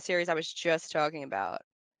book in the series I was just talking about.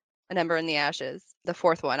 An Ember in the Ashes. The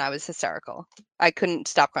fourth one, I was hysterical. I couldn't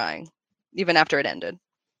stop crying, even after it ended.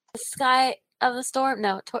 Sky of the Storm?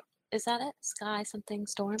 No, is that it? Sky something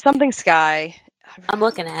storm? Something Sky. I'm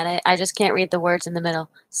looking at it. I just can't read the words in the middle.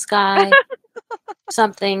 Sky,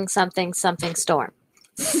 something, something, something, storm.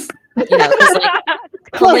 You know, 'cause, like,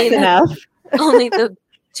 Close enough. only the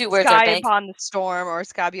two words are Sky big. upon the storm, or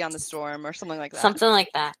Sky beyond the storm, or something like that. Something like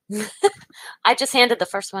that. I just handed the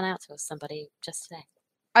first one out to somebody just today.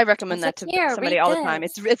 I recommend I was that to like, "Here, somebody read all the time.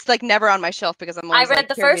 this." It's like never on my shelf because I'm I always read like,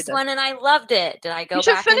 the "Here, read first this." one and I loved it. Did I go You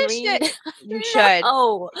should back and finish read? it. You should.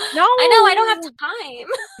 No. No. I know, I don't have time.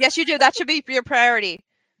 Yes, you do. That should be your priority.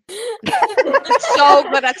 It's so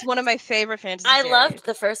good. That's one of my favorite fantasy I series. loved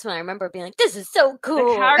the first one. I remember being like, this is so The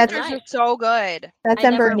cool. characters And are so good. That's I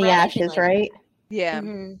Ember never in the read anything Ashes, like right? Yeah.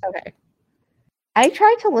 Mhm. Okay. I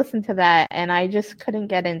tried to listen to that and I just couldn't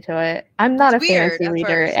get into it. I'm not It's a weird fantasy at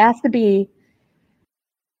reader. first. It has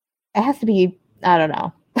to be I don't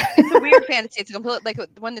know. It's a weird fantasy. It's complete like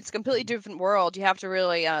when it's a completely different world. You have to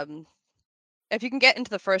really if you can get into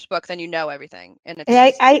the first book, then you know everything. And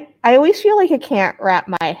it's I always feel like I can't wrap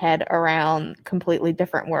my head around completely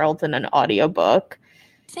different worlds in an audiobook.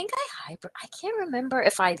 I think I can't remember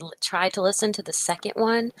if I tried to listen to the second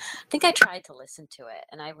one. I think I tried to listen to it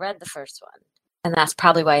and I read the first one. And that's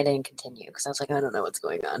probably why I didn't continue because I was like, I don't know what's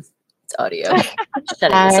going on. It's audio.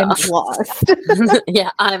 Shutting I'm this off. lost.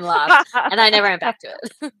 Yeah, I'm lost. And I never went back to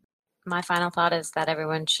it. My final thought is that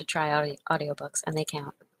everyone should try audiobooks and they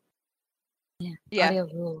count. Yeah. Audio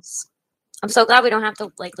rules. I'm so glad we don't have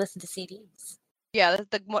to like listen to CDs. Yeah,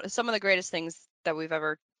 some of the greatest things that we've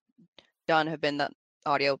ever done have been the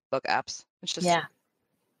audiobook apps. It's just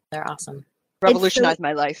They're awesome. revolutionized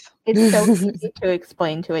my life. It's so easy to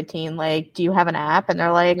explain to a teen, like, do you have an app? And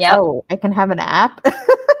they're like, Yep. oh, I can have an app.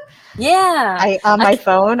 Yeah. On my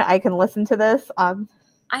phone, I can listen to this.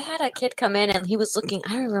 I had a kid come in and he was looking,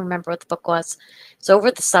 I don't even remember what the book was. It's over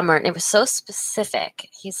the summer and it was so specific.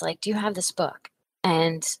 He's like, do you have this book?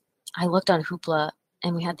 And I looked on Hoopla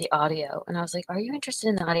and we had the audio and I was like, are you interested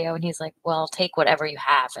in the audio? And he's like, well, take whatever you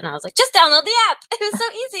have. And I was like, just download the app. It was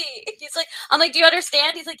so easy. He's like, I'm like, do you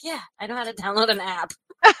understand? He's like, yeah, I know how to download an app.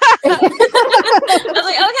 I was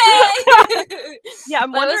like, okay. Yeah,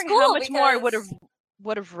 I'm But it was wondering how cool much more I because-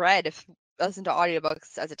 would have read if I listened to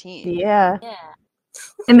audiobooks as a teen. Yeah. Yeah.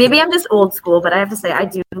 And maybe I'm just old school, but I have to say I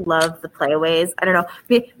do love the playaways. I don't know,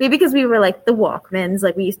 maybe because we were like the Walkmans,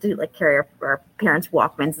 like we used to like carry our parents'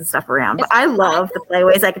 Walkmans and stuff around. But I love the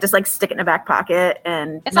playaways. I could just like stick it in a back pocket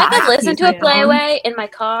and. If I could listen to a play playaway in my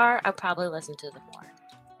car, I'd probably listen to them more.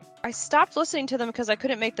 I stopped listening to them because I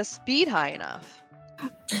couldn't make the speed high enough.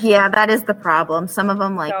 Yeah, that is the problem. Some of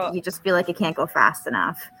them, like So- you just feel like it can't go fast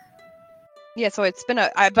enough. Yeah, so it's been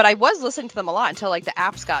but I was listening to them a lot until like the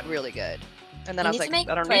apps got really good, and then You I need was to like, make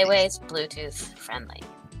I don't need these. playways Bluetooth friendly.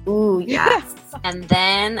 Ooh, yes. And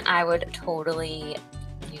then I would totally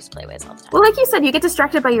use playways all the time. Well, like you said, you get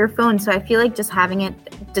distracted by your phone, so I feel like just having it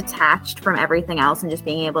detached from everything else and just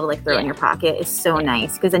being able to like throw it in your pocket is so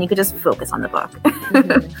nice because then you could just focus on the book.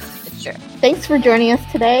 It's true. Thanks for joining us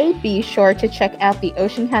today. Be sure to check out the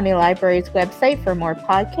Ocean County Library's website for more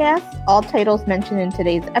podcasts. All titles mentioned in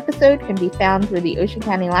today's episode can be found through the Ocean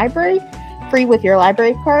County Library, free with your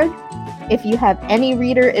library card. If you have any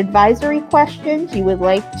reader advisory questions you would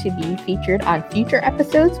like to be featured on future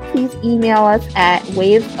episodes, please email us at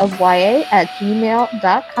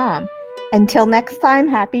wavesofya@gmail.com. Until next time,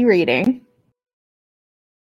 happy reading.